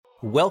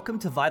Welcome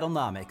to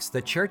Vitalnomics,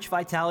 the Church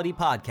Vitality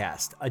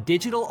Podcast, a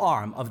digital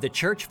arm of the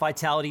Church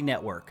Vitality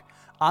Network.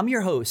 I'm your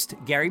host,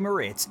 Gary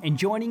Moritz, and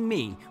joining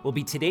me will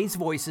be today's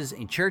voices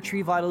in church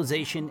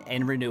revitalization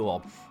and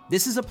renewal.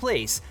 This is a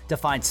place to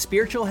find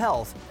spiritual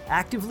health,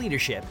 active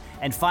leadership,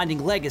 and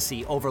finding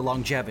legacy over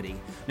longevity.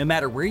 No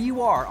matter where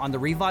you are on the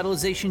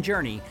revitalization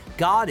journey,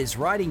 God is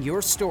writing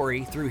your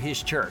story through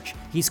His church.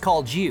 He's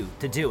called you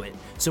to do it.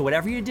 So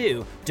whatever you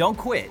do, don't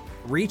quit,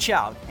 reach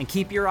out, and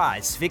keep your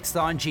eyes fixed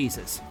on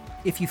Jesus.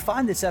 If you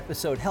find this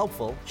episode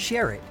helpful,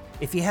 share it.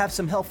 If you have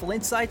some helpful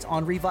insights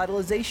on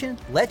revitalization,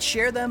 let's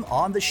share them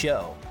on the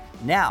show.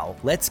 Now,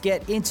 let's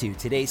get into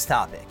today's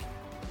topic.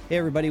 Hey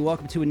everybody,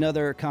 welcome to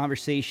another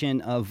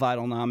conversation of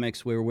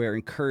Vitalnomics, where we're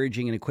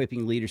encouraging and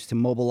equipping leaders to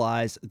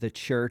mobilize the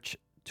church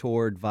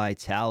toward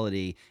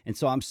vitality. And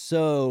so I'm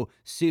so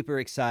super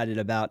excited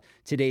about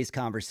today's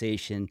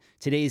conversation.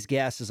 Today's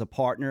guest is a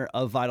partner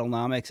of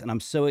Vitalnomics, and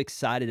I'm so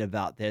excited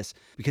about this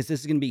because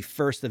this is going to be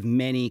first of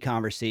many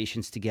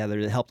conversations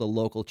together to help the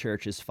local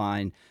churches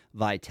find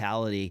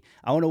vitality.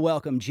 I want to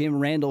welcome Jim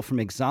Randall from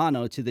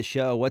Auxano to the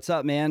show. What's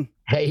up, man?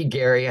 Hey,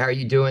 Gary, how are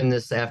you doing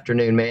this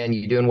afternoon, man?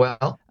 You doing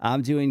well?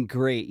 I'm doing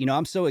great. You know,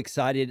 I'm so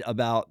excited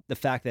about the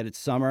fact that it's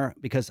summer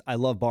because I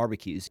love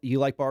barbecues. You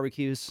like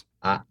barbecues?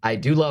 I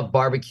do love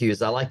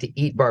barbecues. I like to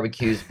eat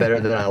barbecues better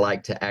than I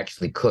like to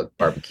actually cook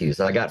barbecues.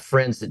 I got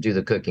friends that do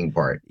the cooking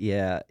part.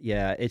 Yeah.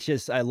 It's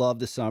just, I love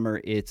the summer.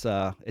 It's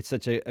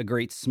such a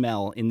great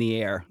smell in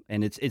the air.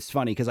 And it's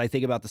funny because I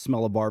think about the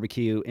smell of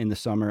barbecue in the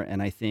summer,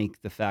 and I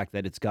think the fact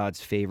that it's God's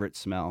favorite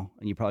smell.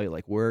 And you're probably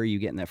like, where are you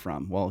getting that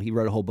from? Well, he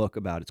wrote a whole book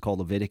about it. It's called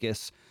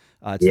Leviticus.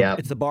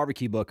 It's the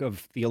barbecue book of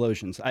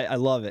theologians. I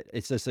love it.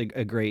 It's just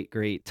a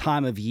great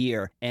time of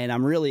year. And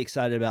I'm really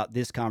excited about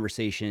this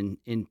conversation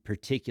in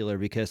particular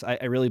because I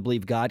really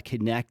believe God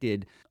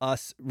connected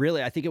us.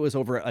 Really, I think it was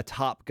over a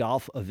Top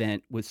Golf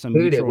event with some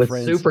mutual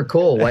friends. It was super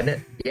cool,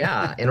 wasn't it?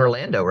 Yeah, in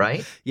Orlando,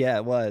 right? Yeah,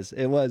 it was.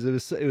 It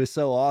was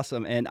so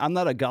awesome. And I'm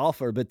not a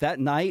golfer, but that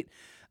night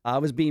I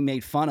was being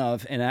made fun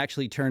of, and I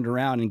actually turned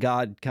around and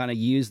God kind of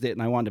used it,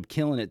 and I wound up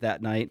killing it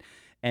that night.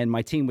 And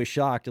my team was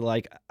shocked.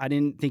 Like, I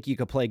didn't think you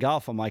could play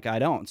golf. I'm like, I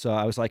don't. So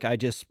I was like, I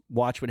just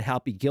watched what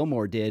Happy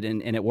Gilmore did,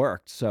 and it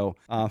worked. So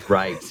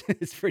right,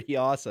 it's pretty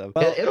awesome.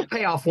 Well, it'll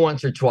pay off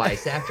once or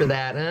twice. After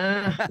that,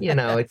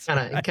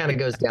 it kind of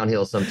goes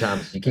downhill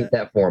sometimes. You keep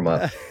that form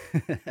up.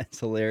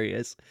 That's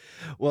hilarious.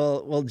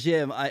 Well,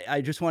 Jim,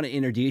 I just want to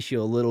introduce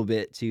you a little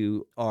bit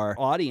to our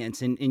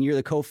audience, and you're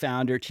the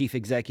co-founder, chief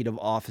executive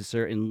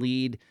officer, and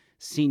lead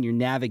senior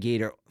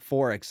navigator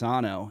for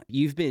Auxano.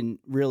 You've been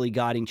really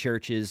guiding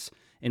churches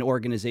and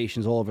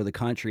organizations all over the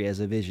country as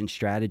a vision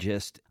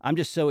strategist. I'm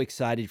just so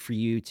excited for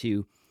you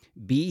to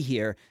be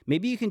here.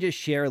 Maybe you can just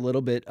share a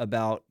little bit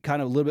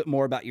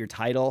more about your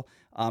title,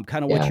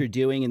 what you're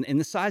doing, and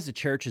the size of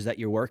churches that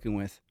you're working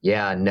with.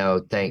 Yeah, no,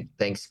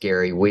 thanks,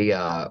 Gary. We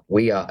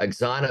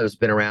Auxano's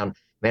been around,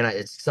 man.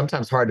 It's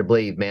sometimes hard to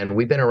believe, man.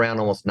 We've been around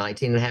almost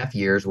 19 and a half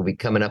years. We'll be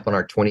coming up on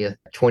our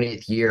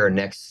 20th year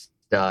next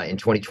in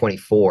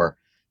 2024.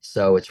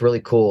 So it's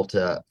really cool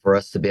for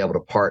us to be able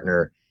to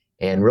partner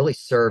and really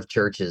serve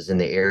churches in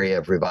the area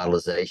of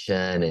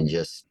revitalization and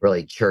just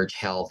really church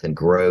health and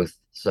growth.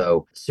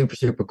 So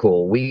super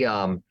cool. We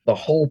the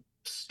whole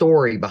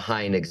story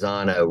behind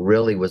Auxano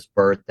really was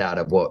birthed out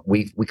of what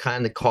we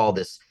kind of call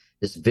this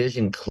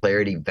vision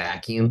clarity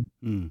vacuum.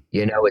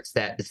 You know, it's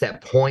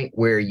that point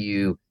where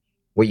you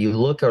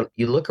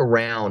look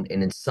around,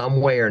 and in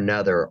some way or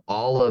another,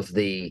 all of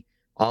the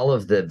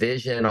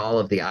vision, all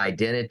of the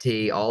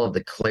identity, all of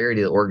the clarity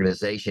of the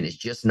organization is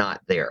just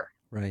not there.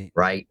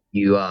 Right.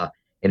 You and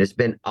it's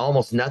been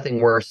almost nothing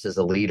worse as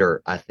a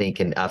leader, I think.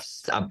 And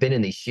I've been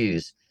in these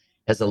shoes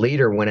as a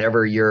leader.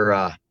 Whenever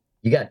you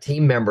got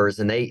team members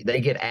and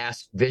they get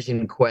asked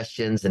vision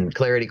questions and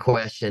clarity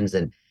questions,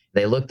 and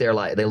they look there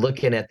like they're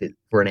looking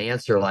for an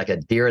answer like a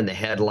deer in the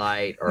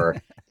headlight, or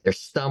they're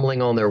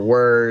stumbling on their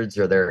words,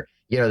 or they're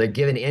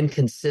giving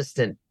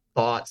inconsistent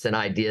thoughts and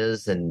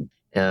ideas and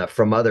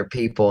from other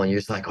people, and you're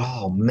just like,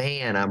 oh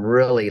man, I'm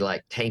really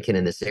like tanking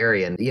in this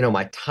area. And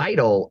my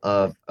title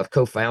of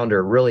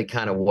co-founder really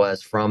kind of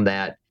was from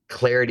that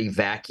clarity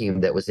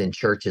vacuum that was in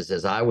churches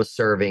as I was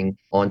serving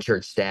on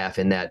church staff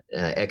in that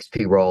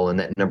XP role and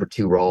that number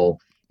 2 role,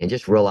 and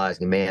just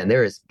realizing, man,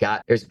 there's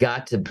got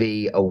to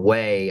be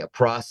a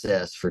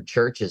process for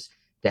churches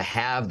to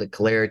have the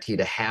clarity,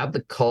 to have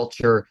the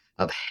culture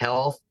of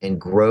health and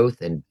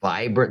growth and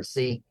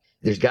vibrancy.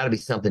 There's got to be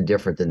something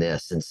different than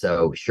this. And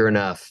so sure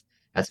enough,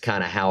 that's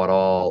kind of how it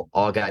all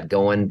got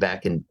going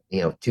back in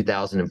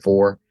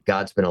 2004.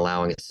 God's been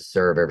allowing us to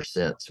serve ever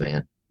since,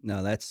 man.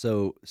 No, that's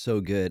so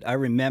good. I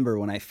remember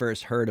when I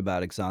first heard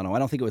about Auxano. I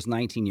don't think it was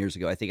 19 years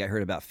ago. I think I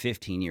heard about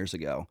 15 years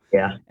ago.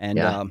 Yeah.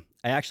 And I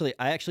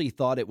actually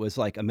thought it was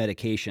like a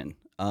medication.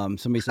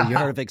 Somebody said, "You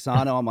heard of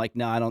Auxano?" I'm like,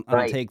 "No, I don't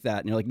Right. take that."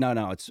 And you're like,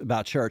 "No, it's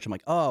about church." I'm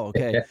like, "Oh,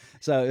 okay."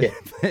 So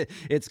Yeah,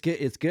 it's good.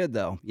 It's good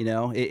though.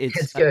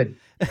 it's good.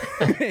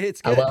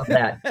 It's I good. love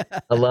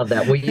that. I love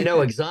that. Well,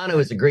 exono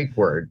is a Greek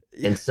word.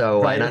 And so,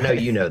 and Right, I know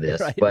right, you know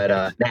this, right, but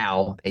right,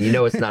 now, and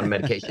it's not a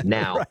medication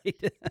now,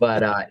 right.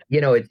 but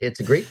it's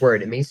a Greek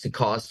word. It means to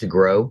cause to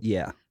grow.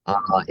 Yeah,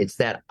 It's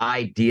that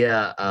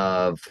idea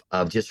of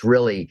just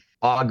really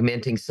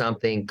augmenting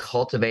something,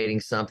 cultivating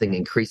something,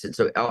 increase it.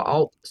 So,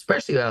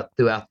 especially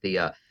throughout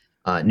the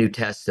New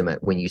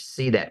Testament, when you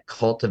see that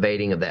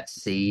cultivating of that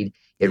seed,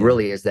 it yeah,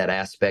 really is that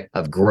aspect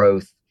of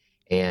growth,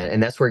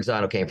 and that's where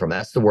Exano came from.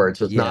 That's the word.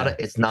 So yeah.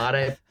 it's not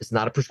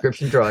a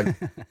prescription drug,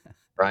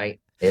 right?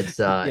 Yep. It's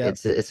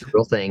a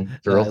real thing.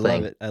 It's a No, real I love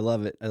thing. it. I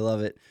love it. I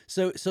love it.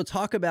 So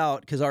talk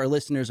about, because our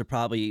listeners are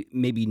probably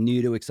maybe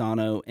new to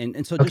Auxano,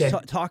 and so just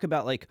Okay. talk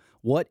about like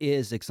what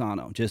is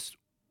Auxano. Just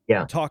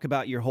Yeah. talk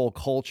about your whole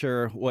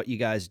culture, what you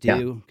guys Yeah.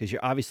 do, because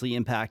you're obviously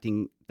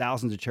impacting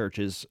thousands of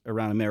churches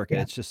around America.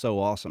 Yeah. It's just so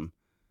awesome.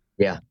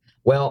 Yeah.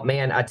 Well,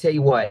 man, I tell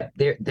you what,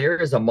 there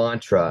is a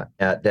mantra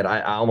that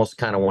I almost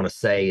kind of want to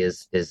say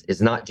is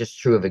not just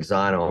true of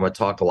Exano. I'm going to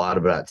talk a lot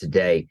about it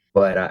today,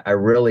 but I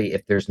really,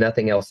 if there's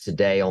nothing else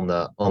today on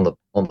the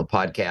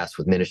podcast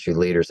with ministry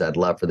leaders, I'd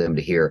love for them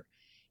to hear.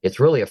 It's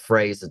really a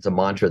phrase. It's a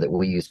mantra that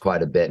we use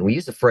quite a bit, and we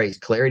use the phrase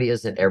 "clarity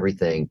isn't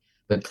everything,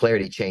 but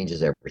clarity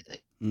changes everything."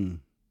 Mm,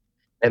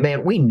 And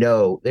man, we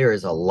know there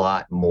is a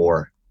lot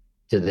more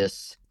to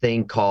this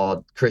thing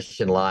called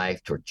Christian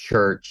life, toward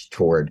church,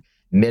 toward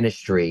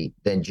ministry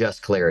than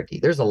just clarity.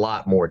 There's a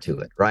lot more to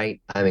it, right?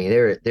 I mean,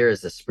 there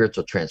is a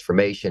spiritual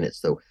transformation.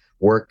 It's the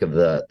work of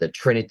the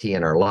Trinity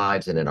in our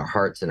lives and in our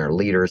hearts and our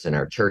leaders and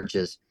our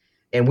churches.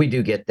 And we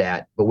do get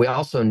that, but we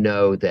also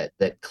know that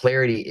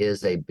clarity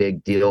is a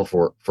big deal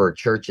for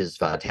churches'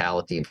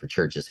 vitality and for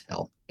churches'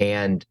 health.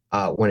 And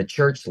when a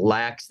church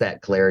lacks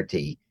that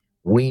clarity,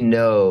 we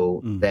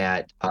know mm,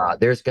 that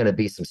there's going to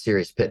be some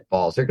serious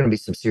pitfalls. There are going to be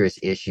some serious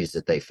issues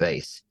that they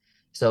face.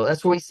 So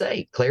that's what we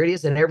say. Clarity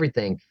isn't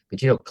everything, but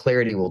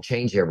clarity will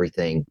change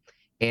everything.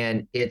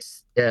 And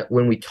it's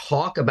when we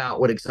talk about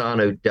what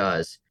Exano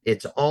does,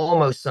 it's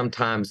almost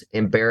sometimes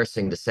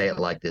embarrassing to say it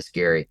like this,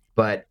 Gary,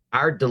 but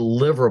our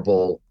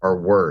deliverable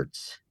are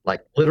words,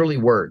 like literally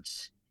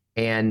words.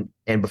 And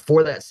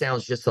before that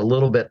sounds just a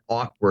little bit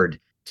awkward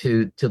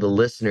to the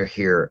listener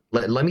here,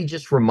 let me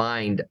just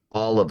remind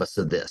all of us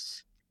of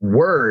this.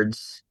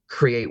 Words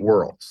create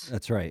worlds.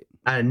 that's right.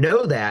 I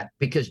know that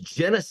because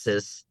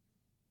Genesis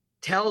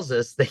tells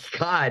us that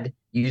God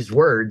used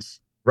words,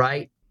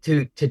 right,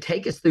 to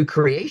take us through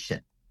creation.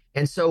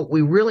 And so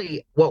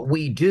what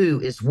we do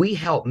is we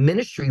help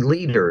ministry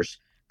leaders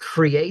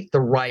create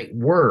the right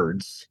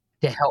words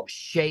to help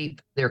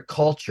shape their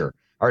culture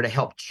or to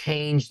help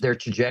change their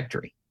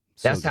trajectory.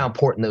 So That's how good.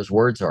 important those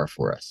words are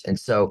for us. And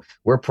so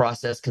we're a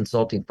process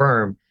consulting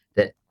firm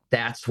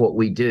that's what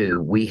we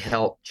do. We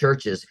help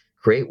churches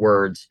create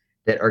words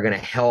that are going to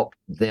help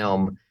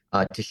them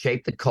to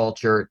shape the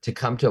culture, to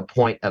come to a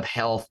point of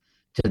health,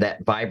 to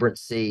that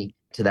vibrancy,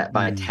 to that Mm,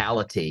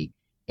 vitality.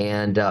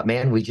 And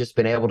man, we've just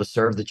been able to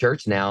serve the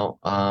church now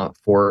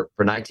for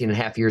 19 and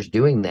a half years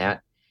doing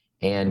that.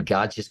 And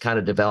God's just kind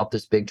of developed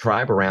this big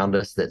tribe around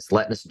us that's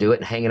letting us do it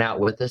and hanging out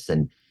with us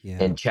yeah.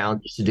 and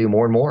challenge us to do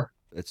more and more.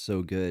 That's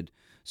so good.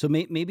 So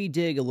maybe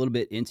dig a little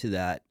bit into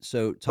that.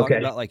 So talk Okay.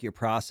 about like your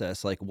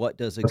process. Like, what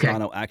does Okay.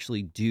 Auxano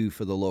actually do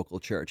for the local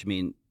church? I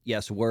mean,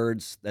 yes,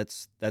 words.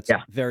 That's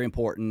Yeah. very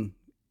important.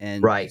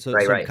 And Right. so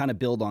Right. so Right. kind of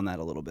build on that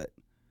a little bit.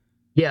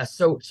 Yeah.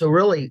 So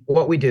really,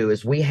 what we do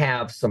is we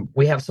have some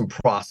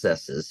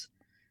processes.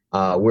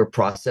 We're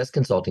process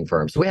consulting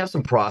firms. So we have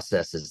some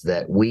processes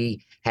that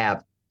we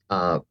have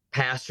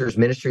pastors,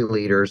 ministry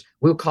leaders.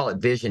 We'll call it a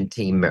vision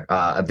team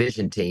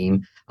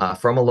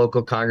from a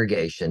local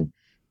congregation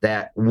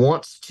that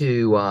wants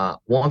to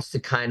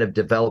kind of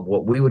develop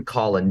what we would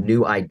call a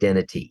new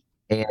identity.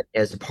 And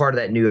as a part of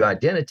that new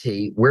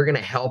identity, we're going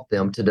to help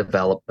them to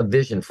develop a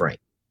vision frame.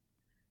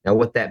 Now,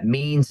 what that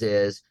means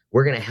is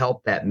we're going to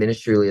help that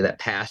ministry leader, that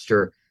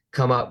pastor,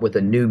 come up with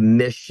a new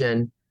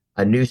mission,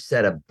 a new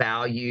set of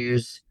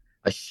values,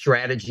 a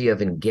strategy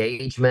of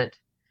engagement,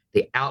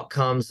 the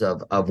outcomes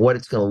of what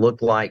it's going to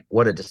look like,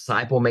 what a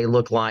disciple may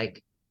look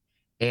like.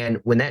 And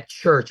when that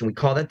church, and we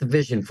call that the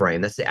vision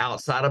frame, that's the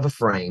outside of a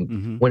frame.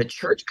 Mm-hmm. When a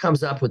church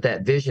comes up with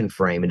that vision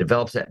frame and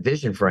develops that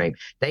vision frame,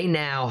 they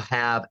now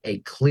have a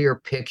clear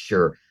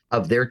picture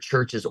of their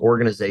church's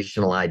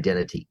organizational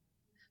identity.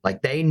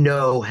 Like they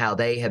know how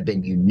they have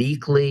been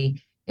uniquely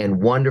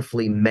and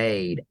wonderfully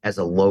made as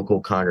a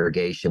local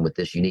congregation with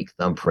this unique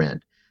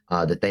thumbprint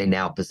that they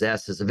now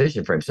possess as a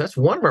vision frame. So that's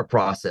one of our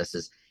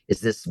processes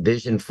is this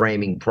vision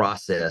framing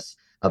process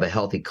of a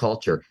healthy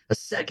culture. A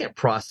second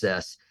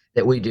process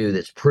that we do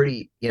that's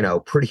pretty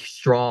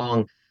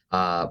strong,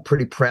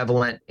 pretty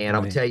prevalent. And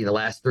I'll Right. tell you, the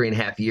last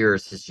 3.5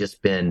 years has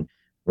just been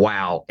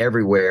wow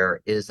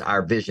everywhere is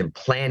our vision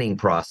planning Mm,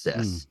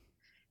 process.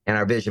 And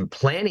our vision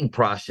planning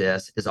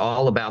process is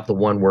all about the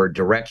one word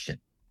direction.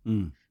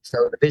 mm, So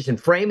the vision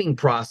framing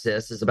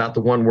process is about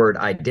the one word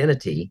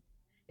identity.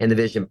 And the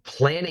vision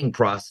planning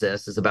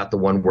process is about the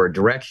one word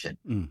direction,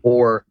 Mm.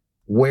 or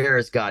where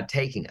is God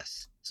taking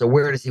us? So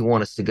where does he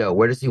want us to go?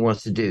 Where does he want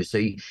us to do? So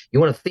you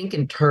want to think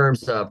in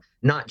terms of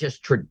not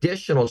just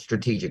traditional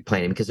strategic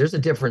planning, because there's a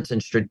difference in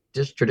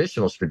just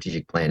traditional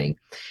strategic planning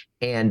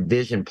and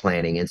vision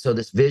planning. And so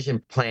this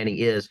vision planning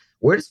is,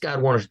 where does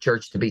God want a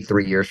church to be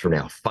 3 years from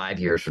now, 5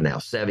 years from now,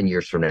 7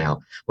 years from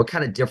now? What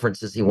kind of difference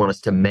does he want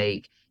us to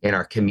make in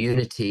our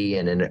community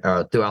and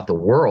throughout the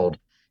world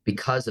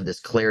because of this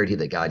clarity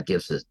that God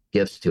gives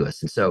to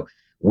us? And so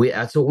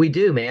that's what we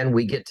do, man.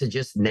 We get to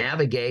just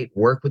navigate,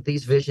 work with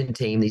these vision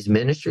team, these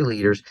ministry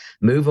leaders,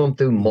 move them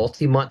through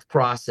multi-month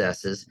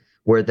processes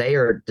where they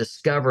are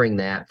discovering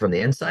that from the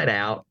inside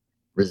out,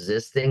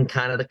 resisting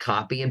kind of the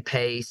copy and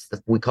paste.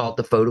 We call it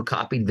the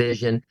photocopied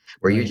vision,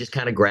 where you're just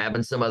kind of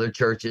grabbing some other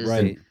churches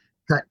and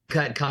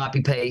cut,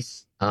 copy,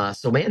 paste.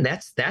 So man,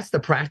 that's the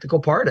practical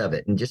part of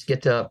it, and just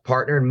get to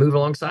partner and move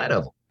alongside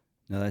of them.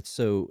 No, that's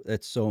so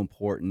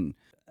important.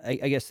 I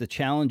guess the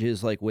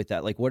challenges like with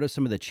that, like what are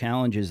some of the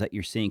challenges that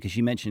you're seeing? Because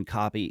you mentioned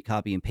copy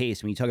and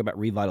paste. When you talk about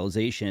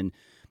revitalization,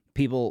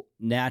 people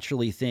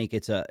naturally think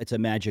it's a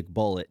magic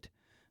bullet.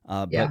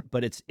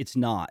 But it's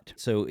not.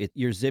 So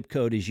your zip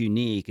code is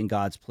unique, and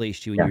God's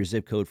placed you in your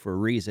zip code for a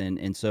reason.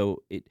 And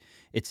so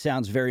it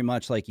sounds very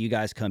much like you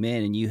guys come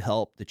in and you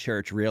help the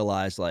church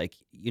realize, like,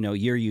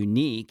 you're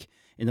unique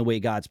in the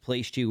way God's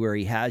placed you where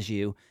he has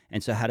you.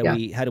 And so how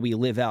do we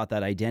live out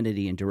that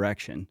identity and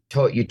direction?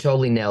 You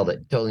totally nailed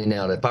it. Totally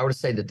nailed it. If I were to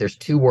say that there's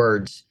two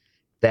words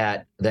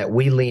that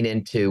we lean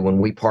into when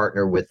we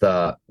partner with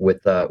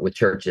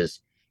churches,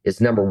 is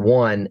number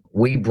one,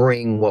 we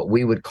bring what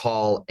we would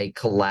call a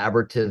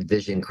collaborative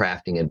vision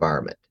crafting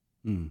environment.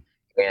 Mm.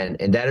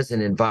 And that is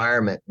an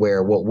environment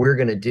where what we're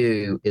going to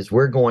do is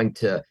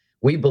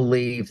we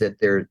believe that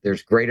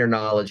there's greater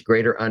knowledge,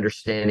 greater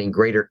understanding,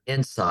 greater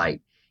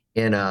insight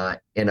in a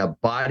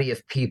body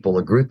of people,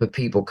 a group of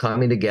people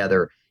coming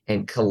together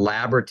and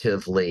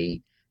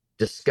collaboratively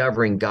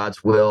discovering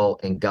God's will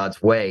and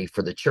God's way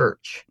for the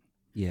church.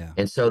 Yeah.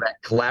 And so that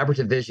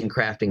collaborative vision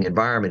crafting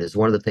environment is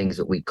one of the things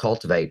that we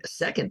cultivate. A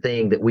second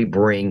thing that we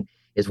bring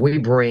is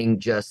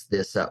just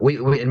this. As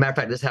a matter of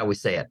fact, this is how we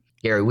say it,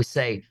 Gary. We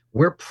say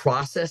we're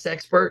process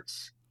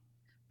experts,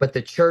 but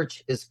the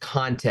church is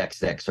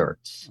context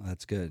experts. Oh,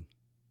 that's good.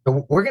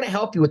 So we're going to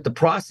help you with the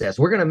process.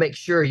 We're going to make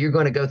sure you're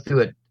going to go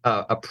through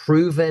a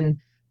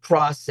proven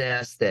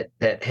process that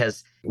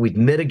we've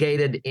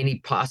mitigated any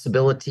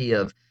possibility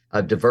of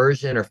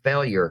diversion or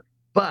failure,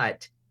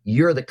 but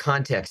you're the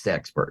context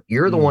expert.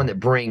 You're the one that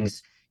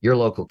brings your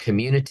local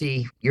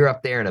community. You're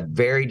up there in a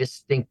very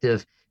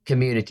distinctive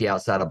community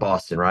outside of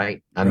Boston,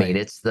 right? I mean,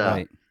 it's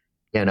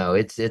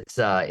it's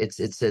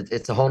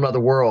a whole nother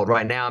world.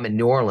 Right now I'm in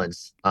New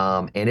Orleans.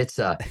 And it's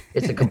a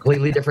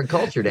completely different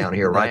culture down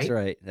here,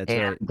 right? That's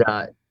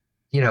right.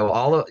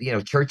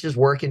 Churches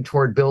working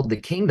toward build the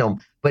kingdom,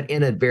 but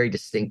in a very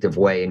distinctive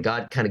way. And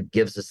God kind of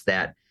gives us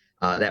that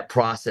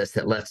process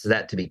that lets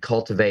that to be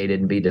cultivated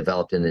and be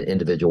developed in an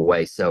individual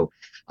way. So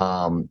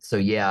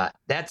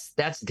that's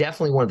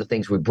definitely one of the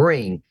things we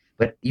bring.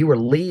 But you were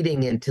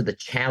leading into the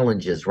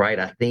challenges, right?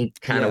 I think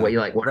kind of what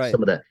you're like, what are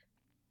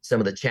some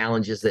of the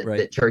challenges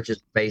that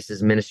churches face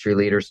as ministry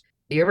leaders?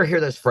 You ever hear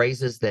those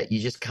phrases that you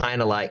just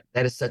kind of like,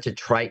 that is such a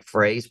trite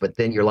phrase, but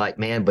then you're like,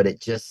 man, but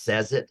it just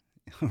says it.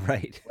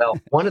 Right. Well,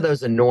 one of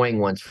those annoying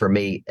ones for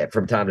me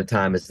from time to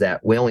time is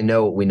that we only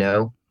know what we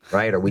know,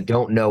 right? Or we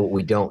don't know what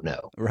we don't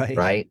know.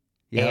 Right.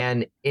 Yep.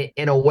 And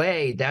in a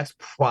way, that's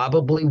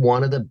probably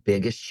one of the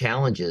biggest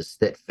challenges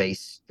that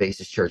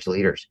faces church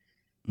leaders.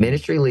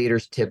 Ministry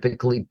leaders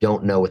typically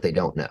don't know what they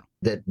don't know,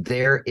 that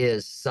there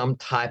is some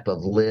type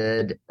of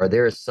lid, or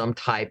there is some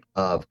type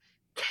of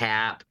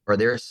cap, or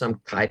there is some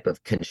type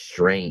of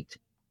constraint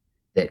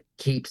that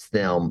keeps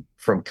them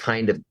from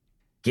kind of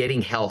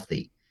getting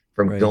healthy,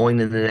 from going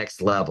to the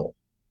next level.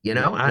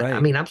 I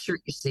mean, I'm sure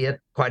you see it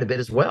quite a bit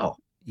as well.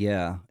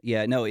 Yeah.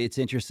 No, it's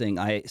interesting.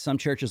 Some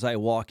churches I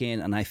walk in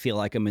and I feel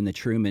like I'm in the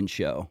Truman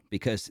Show,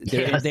 because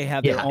they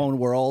have their own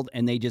world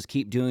and they just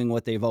keep doing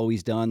what they've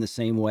always done the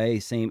same way,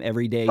 same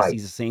every day,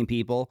 sees the same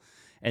people.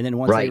 And then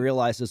once they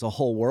realize there's a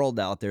whole world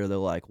out there, they're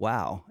like,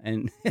 wow.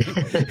 And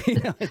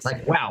it's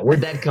like, wow, where'd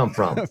that come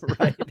from?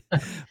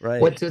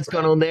 Right. What's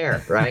going on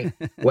there? Right.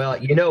 Well,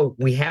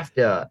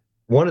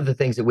 one of the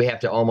things that we have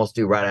to almost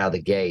do right out of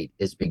the gate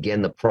is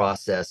begin the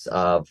process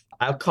of,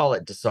 I'll call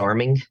it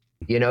disarming,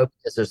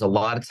 because there's a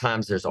lot of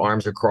times there's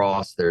arms are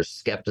crossed, there's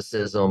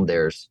skepticism,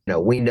 there's,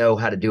 we know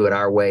how to do it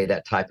our way,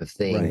 that type of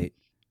thing. Right.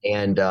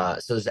 And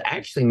so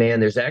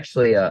there's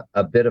actually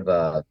a bit of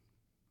a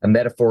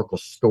metaphorical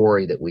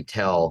story that we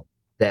tell,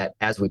 that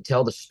as we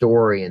tell the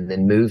story and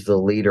then move the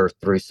leader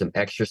through some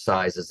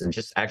exercises and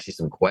just actually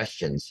some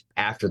questions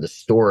after the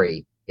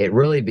story, it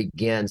really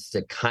begins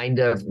to kind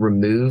of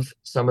remove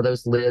some of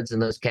those lids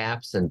and those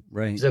caps. And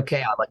it's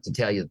okay, I'd like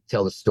to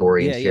tell the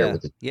story and share it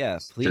with the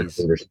please.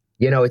 Leaders.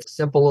 It's a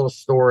simple little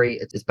story.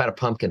 It's about a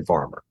pumpkin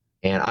farmer.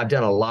 And I've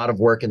done a lot of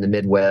work in the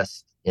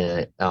Midwest,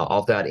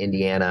 all throughout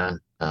Indiana,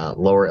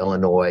 lower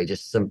Illinois,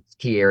 just some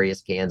key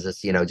areas,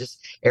 Kansas, just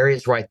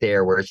areas right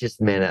there where it's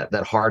just, man,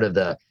 that heart of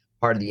the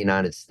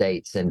United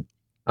States. And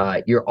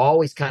you're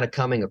always kind of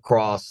coming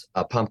across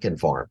a pumpkin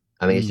farm.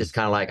 I mean, it's Mm. just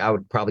kind of like, I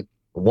would probably,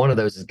 one of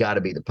those has got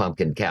to be the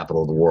pumpkin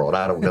capital of the world.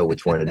 I don't know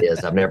which one it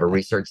is. I've never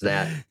researched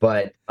that.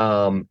 But,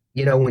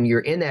 when you're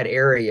in that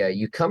area,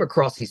 you come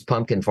across these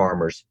pumpkin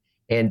farmers,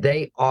 and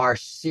they are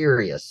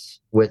serious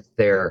with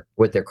their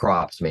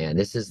crops, man.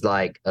 This is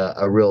like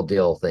a real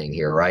deal thing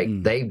here, right?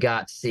 Mm. They've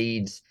got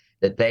seeds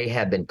that they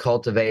have been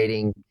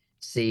cultivating,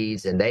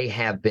 seeds, and they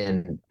have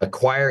been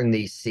acquiring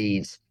these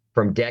seeds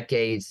from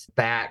decades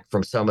back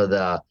from some of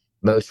the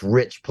most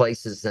rich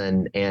places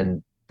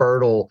and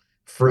fertile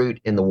fruit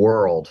in the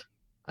world,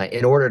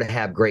 in order to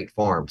have great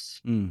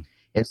farms. Mm.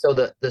 And so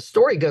the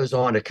story goes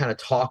on to kind of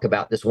talk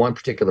about this one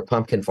particular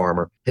pumpkin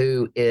farmer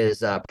who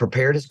is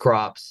prepared his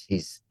crops.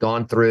 He's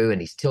gone through and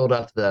he's tilled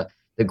up the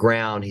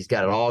ground. He's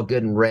got it all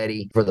good and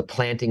ready for the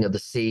planting of the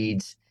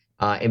seeds,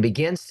 and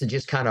begins to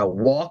just kind of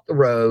walk the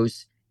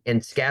rows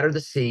and scatter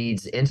the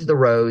seeds into the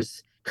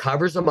rows,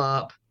 covers them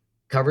up,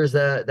 covers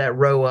that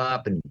row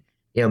up, and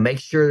make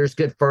sure there's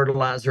good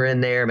fertilizer in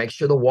there, make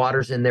sure the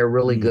water's in there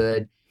really Mm.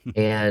 good.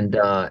 And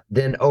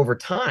then over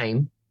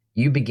time,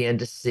 you begin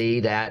to see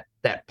that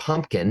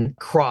pumpkin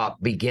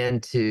crop begin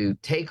to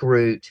take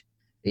root.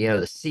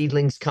 The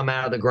seedlings come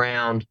out of the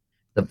ground,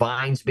 the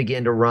vines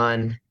begin to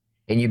run,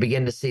 and you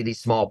begin to see these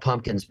small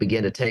pumpkins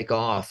begin to take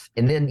off.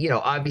 And then,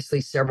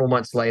 obviously several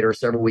months later,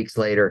 several weeks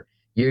later,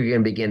 you're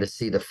going to begin to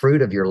see the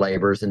fruit of your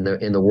labors in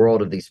the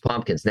world of these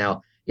pumpkins.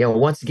 Now,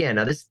 once again,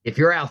 if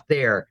you're out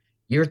there,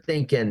 you're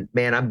thinking,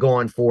 man, I'm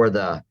going for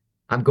the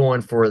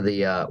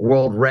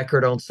world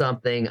record on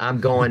something. I'm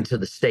going to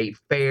the state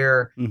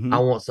fair. I Mm-hmm.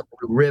 want some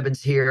blue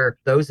ribbons here.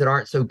 Those that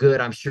aren't so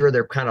good, I'm sure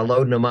they're kind of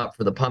loading them up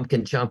for the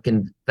Pumpkin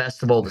Chumpkin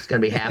Festival that's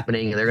going to be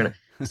happening, and they're going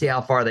to see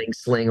how far they can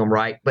sling them,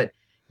 right? But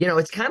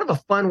it's kind of a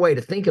fun way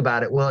to think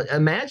about it. Well,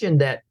 imagine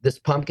that this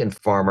pumpkin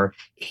farmer,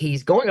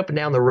 he's going up and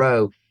down the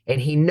row, and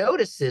he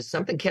notices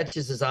something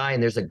catches his eye,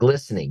 and there's a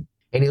glistening.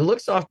 And he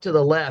looks off to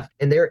the left,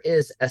 and there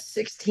is a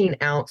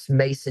 16-ounce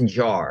mason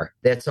jar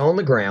that's on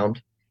the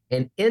ground.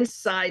 And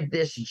inside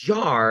this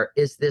jar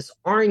is this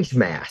orange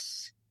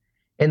mass.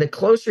 And the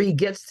closer he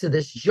gets to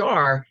this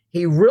jar,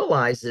 he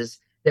realizes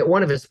that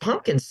one of his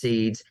pumpkin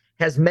seeds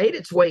has made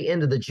its way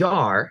into the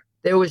jar.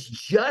 There was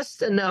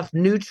just enough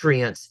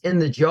nutrients in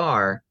the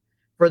jar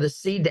for the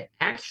seed to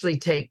actually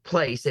take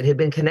place. It had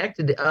been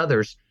connected to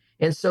others.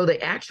 And so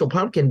the actual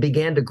pumpkin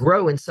began to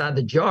grow inside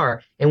the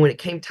jar. And when it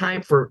came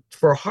time for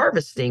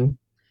harvesting,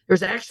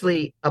 there's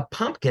actually a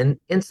pumpkin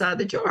inside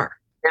the jar.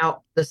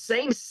 Now, the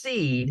same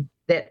seed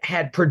that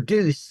had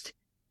produced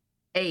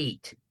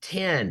 8,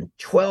 10,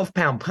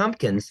 12-pound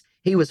pumpkins,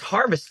 he was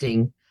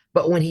harvesting.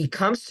 But when he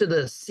comes to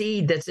the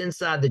seed that's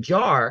inside the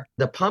jar,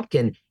 the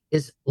pumpkin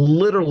is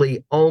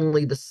literally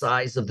only the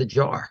size of the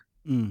jar.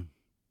 Mm.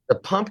 The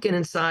pumpkin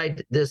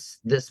inside this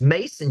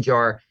mason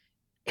jar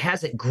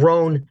hasn't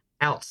grown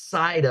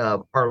outside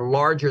of or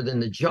larger than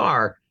the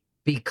jar,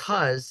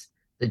 because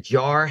the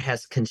jar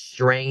has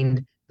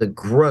constrained the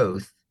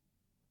growth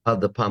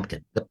of the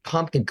pumpkin. The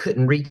pumpkin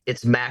couldn't reach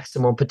its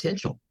maximum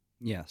potential.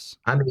 Yes.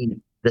 I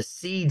mean, the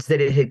seeds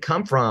that it had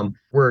come from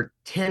were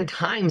 10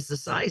 times the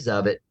size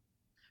of it,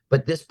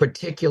 but this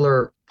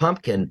particular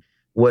pumpkin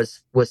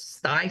was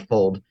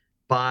stifled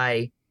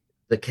by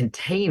the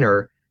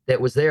container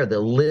that was there, the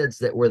lids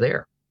that were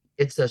there.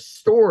 It's a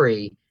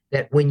story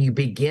that when you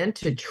begin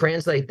to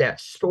translate that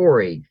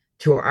story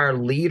to our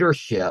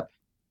leadership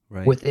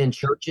Right. within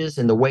churches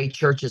and the way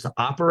churches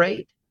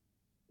operate,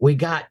 we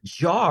got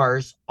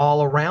jars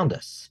all around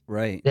us.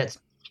 Right. That's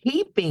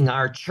keeping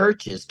our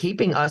churches,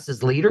 keeping us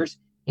as leaders,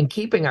 and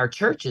keeping our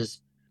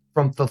churches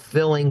from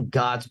fulfilling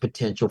God's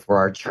potential for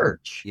our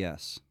church.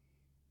 Yes.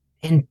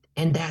 And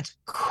that's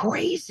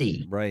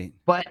crazy. Right.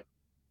 But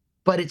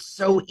it's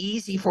so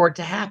easy for it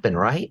to happen,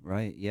 right?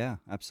 Right. Yeah,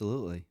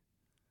 absolutely.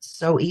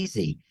 So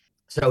easy.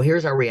 So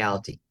here's our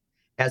reality.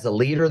 As a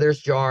leader, there's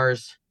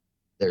jars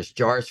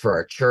for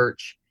our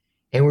church.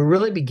 And we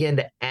really begin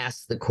to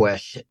ask the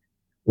question,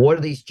 what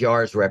do these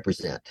jars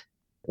represent?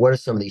 What do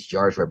some of these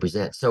jars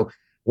represent? So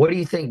what do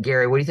you think,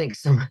 Gary? What do you think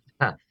some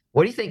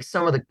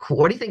of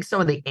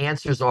the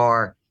answers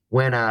are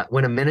when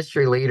a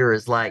ministry leader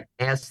is like,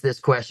 ask this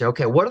question,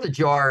 okay, what are the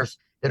jars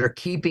that are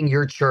keeping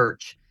your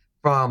church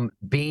from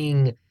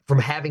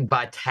having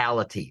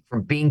vitality,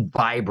 from being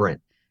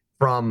vibrant,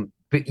 from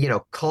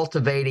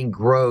cultivating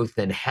growth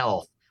and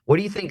health? What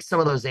do you think some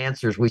of those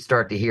answers we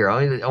start to hear?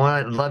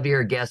 I'd love to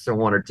hear guests on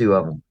one or two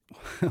of them.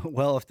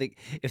 Well,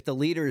 if the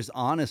leader is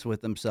honest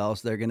with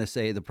themselves, they're going to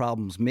say the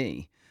problem's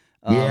me.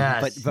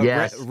 But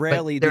Yes.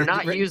 rarely But they're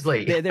not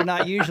usually. they're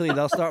not usually.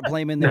 They'll start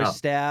blaming their No.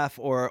 staff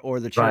or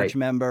the church Right.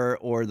 member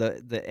or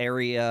the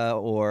area,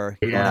 or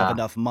we don't have Yeah.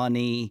 enough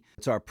money.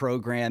 It's our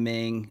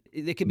programming.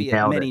 It could be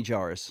Nailed many it.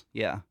 jars.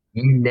 Yeah.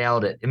 You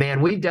nailed it,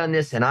 man. We've done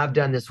this, and I've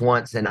done this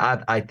once, and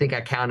I think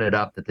I counted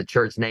up that the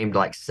church named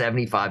like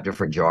 75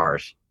 different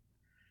jars,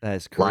 That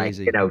is like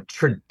crazy.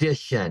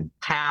 tradition,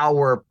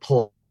 power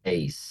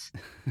holidays,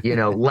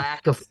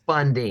 lack of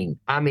funding.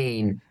 I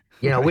mean,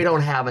 we Right.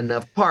 don't have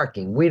enough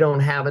parking. We don't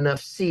have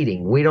enough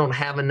seating. We don't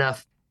have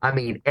enough. I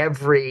mean,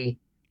 every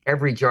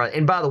jar.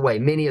 And by the way,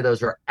 many of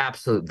those are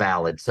absolute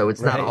valid. So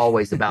it's not Right.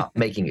 always about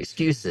making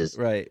excuses,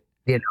 Right.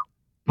 you know,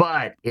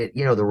 but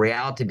the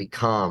reality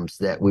becomes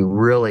that we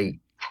really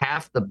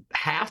half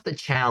the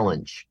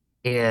challenge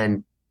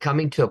in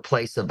coming to a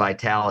place of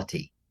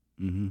vitality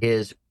Hmm.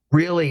 is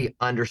really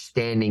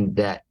understanding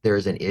that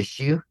there's an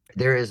issue.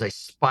 There is a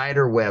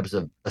spider web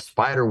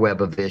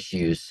of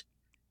issues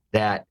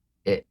that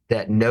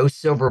no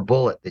silver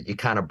bullet that you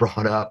kind of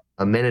brought up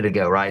a minute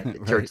ago, right? The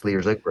Right. church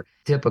leaders look for.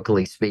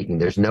 Typically speaking,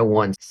 there's no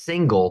one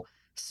single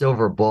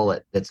silver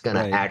bullet that's going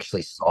to Right.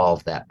 actually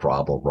solve that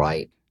problem,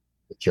 right?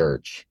 The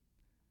church.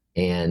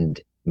 And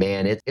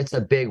man, it's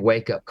a big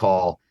wake up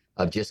call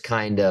of just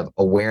kind of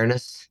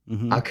awareness.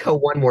 Hmm. I'll go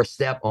one more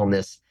step on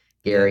this,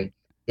 Yeah. Gary.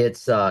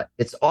 It's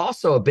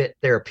also a bit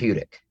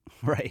therapeutic.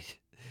 Right.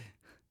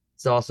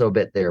 It's also a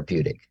bit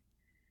therapeutic.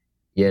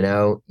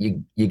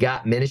 You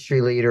got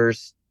ministry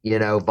leaders,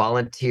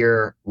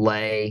 volunteer,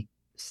 lay,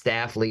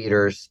 staff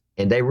leaders,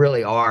 and they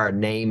really are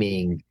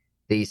naming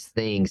these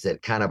things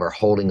that kind of are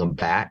holding them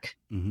back.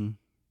 Hmm.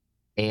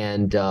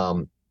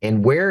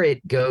 And where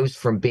it goes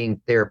from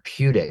being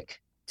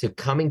therapeutic to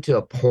coming to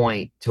a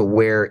point to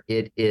where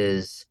it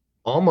is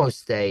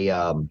almost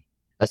a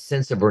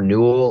sense of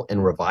renewal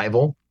and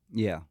revival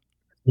Yeah.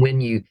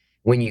 when you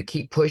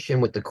keep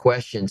pushing with the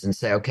questions and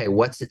say, okay,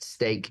 what's at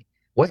stake?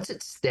 What's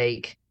at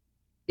stake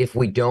if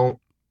we don't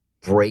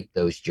break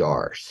those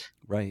jars?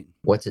 Right.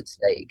 What's at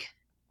stake?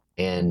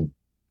 And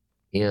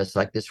it's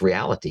like this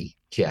reality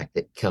check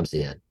that comes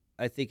in.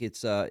 I think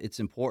it's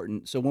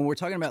important. So when we're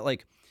talking about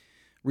like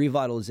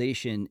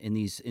revitalization in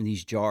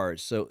these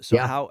jars, so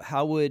Yeah.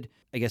 how would,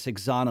 I guess,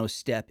 Auxano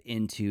step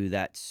into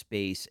that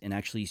space and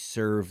actually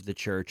serve the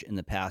church and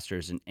the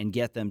pastors and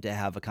get them to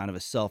have a kind of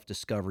a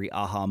self-discovery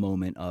aha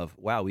moment of,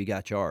 wow, we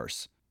got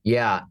jars.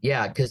 Yeah,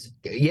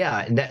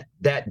 and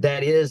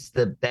that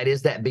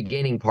is that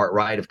beginning part,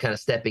 right, of kind of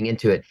stepping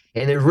into it.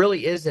 And there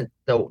really isn't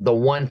the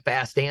one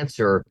fast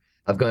answer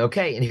of going,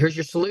 okay, and here's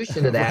your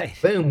solution to that.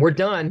 Right. Boom, we're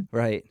done.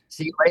 Right.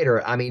 See you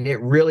later. I mean, it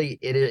really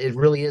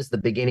is the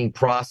beginning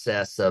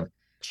process of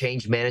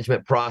change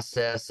management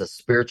process, a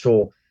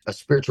spiritual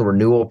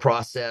renewal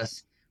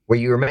process where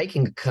you're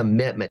making a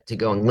commitment to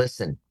going,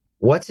 listen,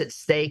 what's at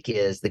stake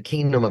is the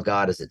kingdom of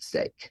God is at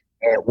stake.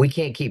 And we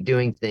can't keep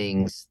doing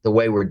things the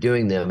way we're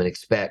doing them and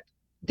expect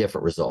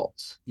different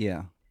results.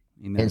 Yeah.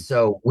 And Amen.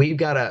 so we've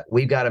got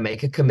to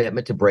make a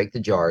commitment to break the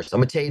jars. I'm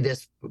gonna tell you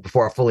this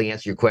before I fully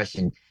answer your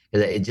question,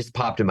 because it just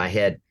popped in my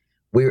head.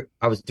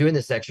 I was doing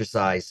this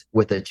exercise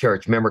with a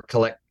church, remember,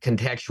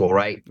 contextual,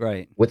 right?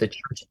 Right. With a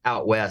church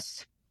out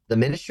west. The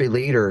ministry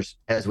leaders,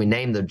 as we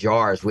name the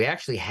jars,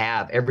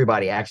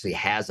 everybody actually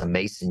has a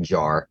mason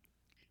jar,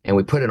 and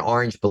we put an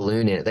orange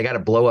balloon in it. They got to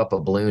blow up a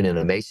balloon in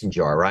a mason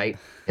jar, right?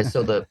 And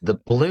so the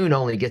balloon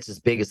only gets as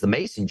big as the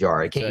mason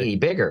jar. It That's can't get right. any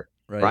bigger,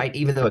 Right. right?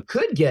 Even though it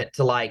could get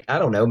to, like, I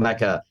don't know,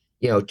 like a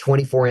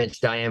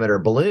 24-inch diameter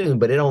balloon,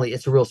 but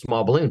it's a real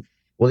small balloon.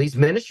 Well, these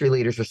ministry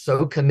leaders are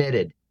so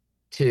committed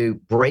to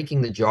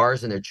breaking the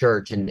jars in their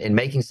church and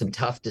making some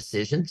tough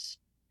decisions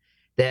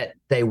that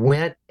they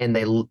went and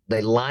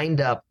they lined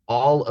up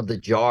all of the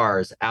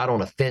jars out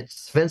on a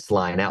fence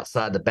line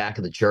outside the back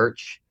of the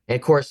church. And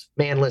of course,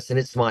 man, listen,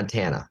 it's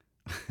Montana.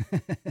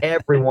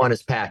 Everyone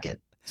is packing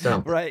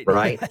something, Right.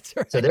 right? That's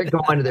So they're right.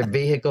 going to their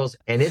vehicles,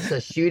 and it's a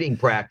shooting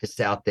practice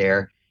out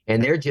there,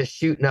 and they're just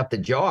shooting up the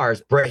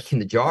jars, breaking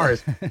the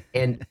jars,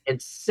 and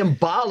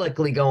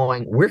symbolically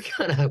going, we're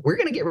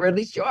gonna get rid of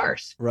these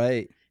jars,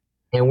 Right.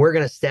 and we're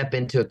gonna step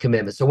into a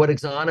commitment. So what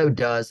Auxano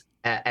does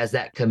as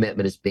that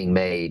commitment is being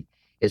made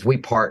is we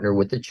partner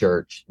with the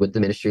church, with the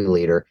ministry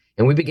leader,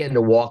 and we begin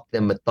to walk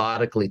them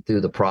methodically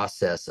through the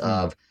process Mm.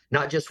 of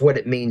not just what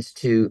it means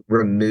to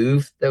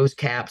remove those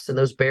caps and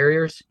those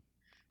barriers,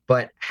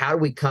 but how do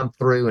we come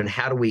through and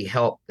how do we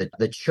help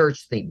the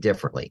church think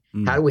differently?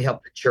 How Mm. do we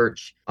help the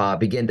church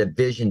begin to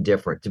vision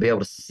different, to be able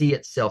to see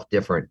itself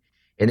different?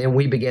 And then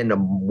we begin to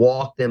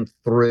walk them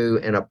through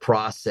in a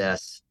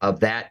process of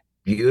that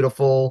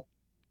beautiful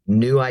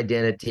new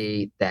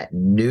identity, that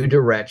new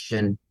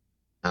direction.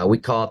 We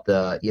call it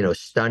the,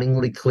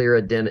 stunningly clear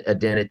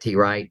identity,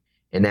 right?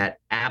 And that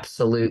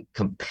absolute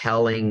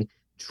compelling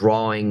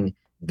drawing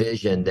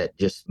vision that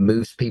just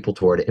moves people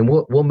toward it. And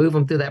we'll move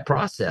them through that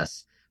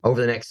process over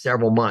the next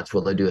several months.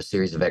 They'll do a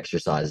series of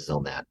exercises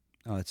on that.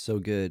 Oh, it's so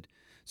good.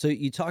 So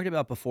you talked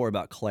about before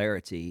about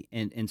clarity,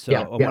 and so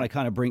Yeah, I want yeah, to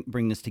kind of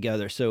bring this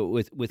together. So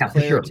with yeah, for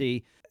sure.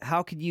 clarity,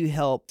 how could you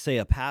help, say,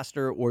 a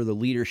pastor or the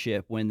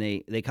leadership when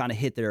they kind of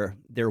hit their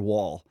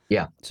wall?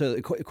 Yeah, So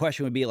the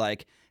question would be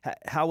like,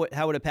 how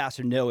would a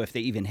pastor know if they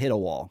even hit a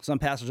wall? Some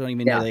pastors don't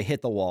even know yeah, they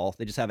hit the wall;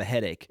 they just have a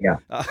headache. yeah.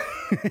 Uh,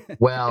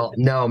 Well,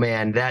 no,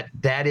 man, that's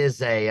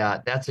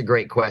a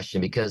great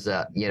question because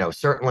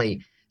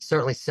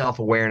certainly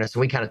self-awareness,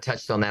 and we kind of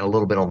touched on that a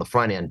little bit on the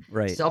front end.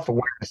 right.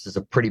 Self-awareness is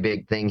a pretty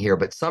big thing here,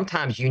 but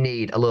sometimes you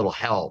need a little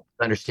help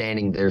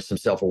understanding there's some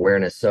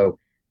self-awareness. So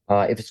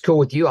If it's cool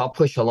with you, I'll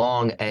push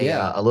along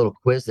Yeah. a little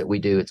quiz that we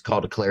do. It's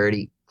called a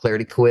clarity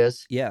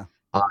quiz. Yeah.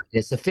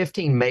 It's a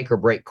 15 make or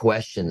break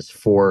questions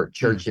for Mm.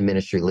 church and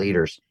ministry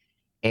leaders.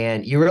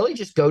 And you really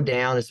just go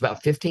down. It's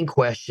about 15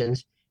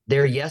 questions.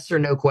 They're yes or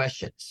no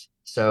questions.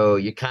 So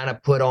you kind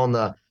of put on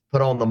the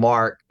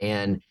mark.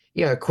 And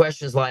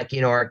questions like,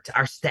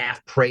 our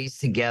staff prays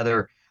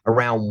together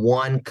around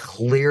one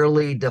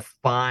clearly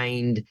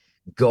defined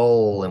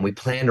goal, and we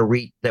plan to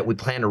reach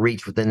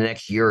within the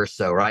next year or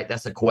so, right?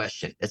 That's a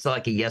question. It's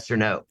like a yes or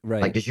no.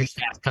 Like, Right. does your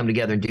staff come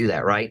together and do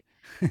that, right?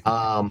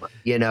 An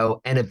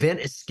event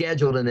is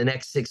scheduled in the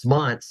next 6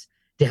 months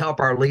to help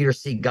our leaders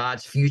see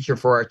God's future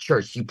for our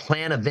church. You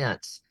plan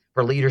events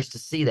for leaders to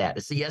see that.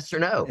 It's a yes or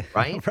no,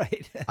 right?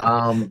 Right.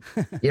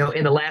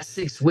 In the last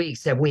 6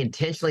 weeks, have we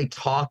intentionally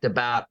talked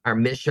about our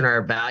mission,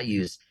 our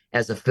values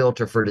as a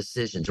filter for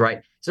decisions,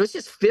 right? So it's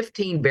just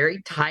 15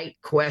 very tight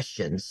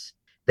questions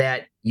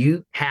that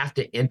you have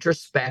to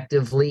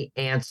introspectively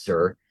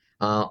answer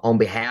on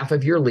behalf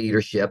of your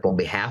leadership, on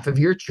behalf of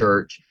your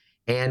church.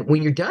 And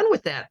when you're done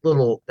with that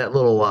little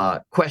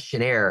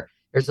questionnaire,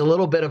 there's a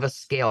little bit of a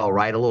scale,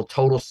 right? A little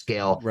total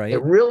scale. It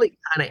Right. really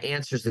kind of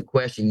answers the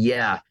question.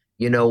 Yeah,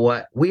 you know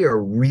what? We're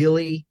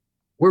really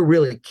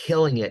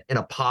killing it in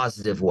a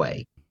positive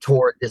way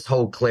toward this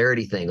whole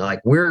clarity thing.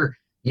 Like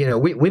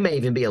we may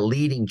even be a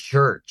leading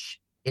church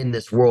in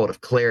this world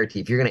of clarity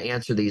if you're going to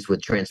answer these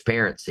with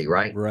transparency,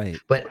 right? Right.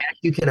 But as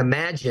you can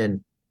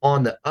imagine,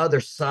 on the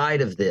other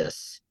side of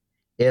this,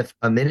 if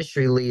a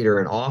ministry leader,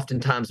 and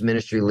oftentimes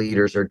ministry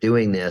leaders are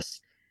doing this,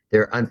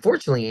 they're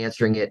unfortunately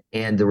answering it,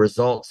 and the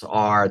results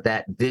are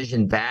that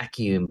vision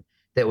vacuum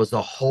that was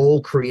the whole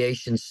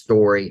creation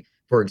story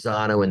for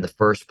Auxano in the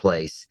first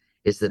place,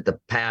 is that the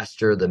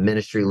pastor, the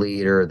ministry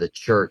leader, the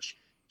church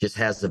just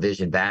has the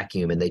vision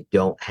vacuum and they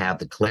don't have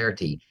the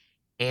clarity.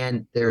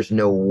 And there's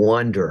no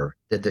wonder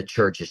that the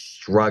church is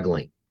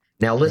struggling.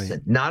 Now, Right.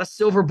 listen, not a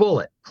silver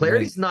bullet.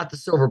 Clarity Right. is not the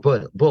silver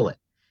bullet.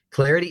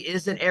 Clarity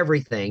isn't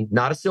everything,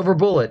 not a silver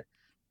bullet.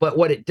 But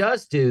what it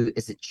does do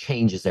is it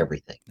changes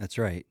everything. That's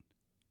right.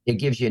 It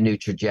gives you a new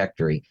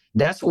trajectory.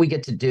 That's what we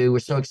get to do. We're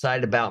so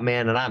excited about,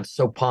 man. And I'm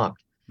so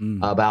pumped Mm.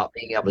 about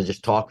being able to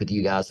just talk with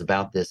you guys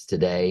about this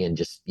today and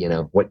just,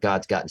 what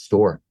God's got in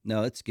store.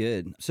 No, that's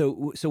good.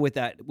 So with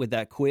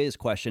that quiz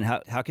question,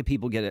 how can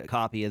people get a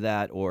copy of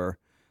that, or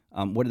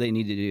what do they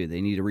need to do?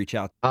 They need to reach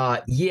out.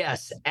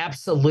 Yes,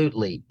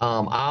 absolutely.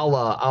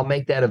 I'll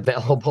make that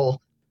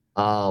available.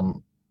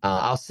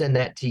 I'll send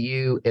that to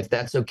you if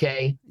that's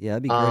okay. Yeah,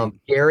 that'd be great.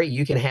 Gary,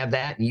 you can have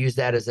that and use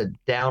that as a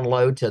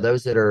download to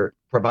those that are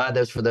provide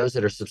those for those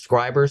that are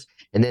subscribers,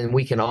 and then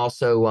we can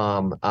also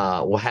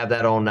we'll have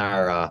that on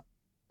our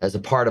as a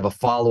part of a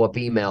follow-up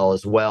email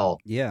as well.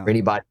 Yeah. For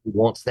anybody who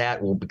wants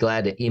that, we'll be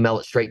glad to email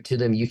it straight to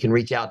them. You can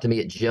reach out to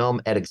me at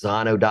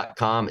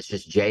jim@auxano.com. It's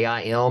just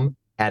JIM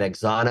at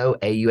Auxano,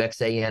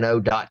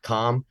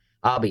 AUXANO.com.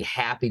 I'll be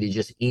happy to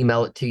just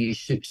email it to you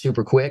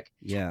super quick.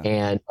 Yeah.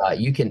 And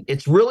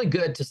it's really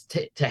good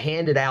to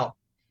hand it out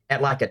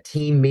at like a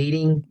team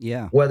meeting,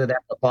 Yeah. whether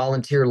that's a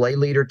volunteer lay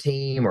leader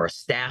team or a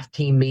staff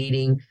team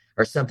meeting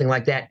or something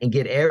like that, and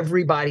get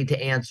everybody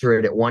to answer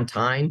it at one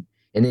time,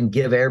 and then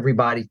get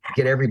everybody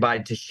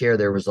to share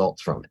their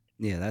results from it.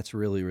 Yeah, that's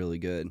really, really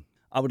good.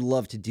 I would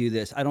love to do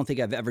this. I don't think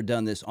I've ever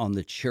done this on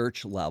the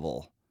church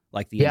level,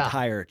 like the Yeah,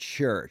 entire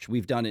church.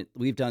 We've done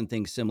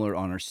things similar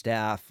on our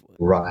staff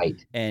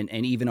right. and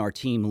even our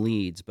team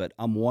leads, but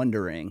I'm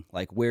wondering,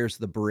 like, where's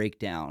the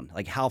breakdown?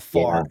 Like,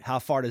 Yeah, how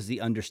far does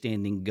the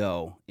understanding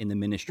go in the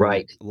ministry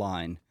right.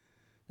 line?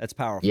 That's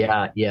powerful.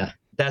 Yeah.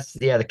 That's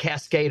the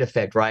cascade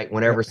effect, right? Right.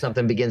 Whenever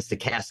something begins to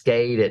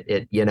cascade,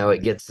 it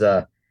gets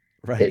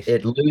Right.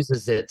 it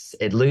loses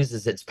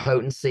its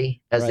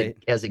potency Right.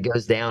 as it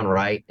goes down,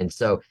 right? And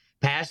so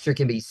pastor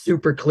can be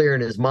super clear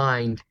in his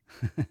mind,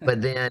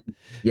 but then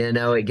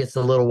it gets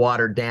a little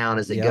watered down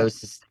as it Yep. goes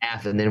to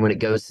staff, and then when it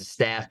goes to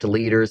staff to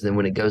leaders, and then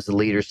when it goes to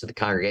leaders to the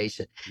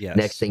congregation, next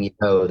Yes. thing you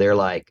know, they're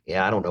like,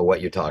 yeah, I don't know what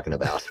you're talking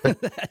about.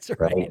 That's Right.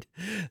 right.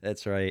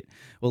 That's right.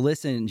 Well,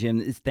 listen,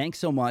 Jim, thanks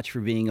so much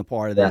for being a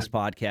part of Yeah. this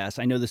podcast.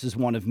 I know this is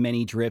one of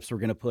many drips we're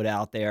going to put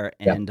out there.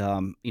 Yeah. And,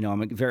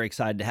 I'm very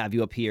excited to have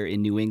you up here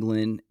in New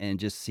England and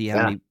just see how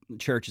Yeah. many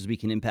churches we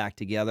can impact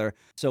together.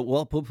 So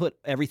we'll put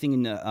everything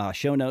in the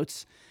show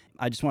notes.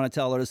 I just want to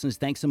tell our listeners,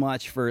 thanks so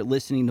much for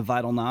listening to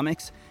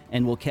Vitalnomics,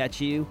 and we'll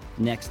catch you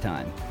next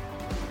time.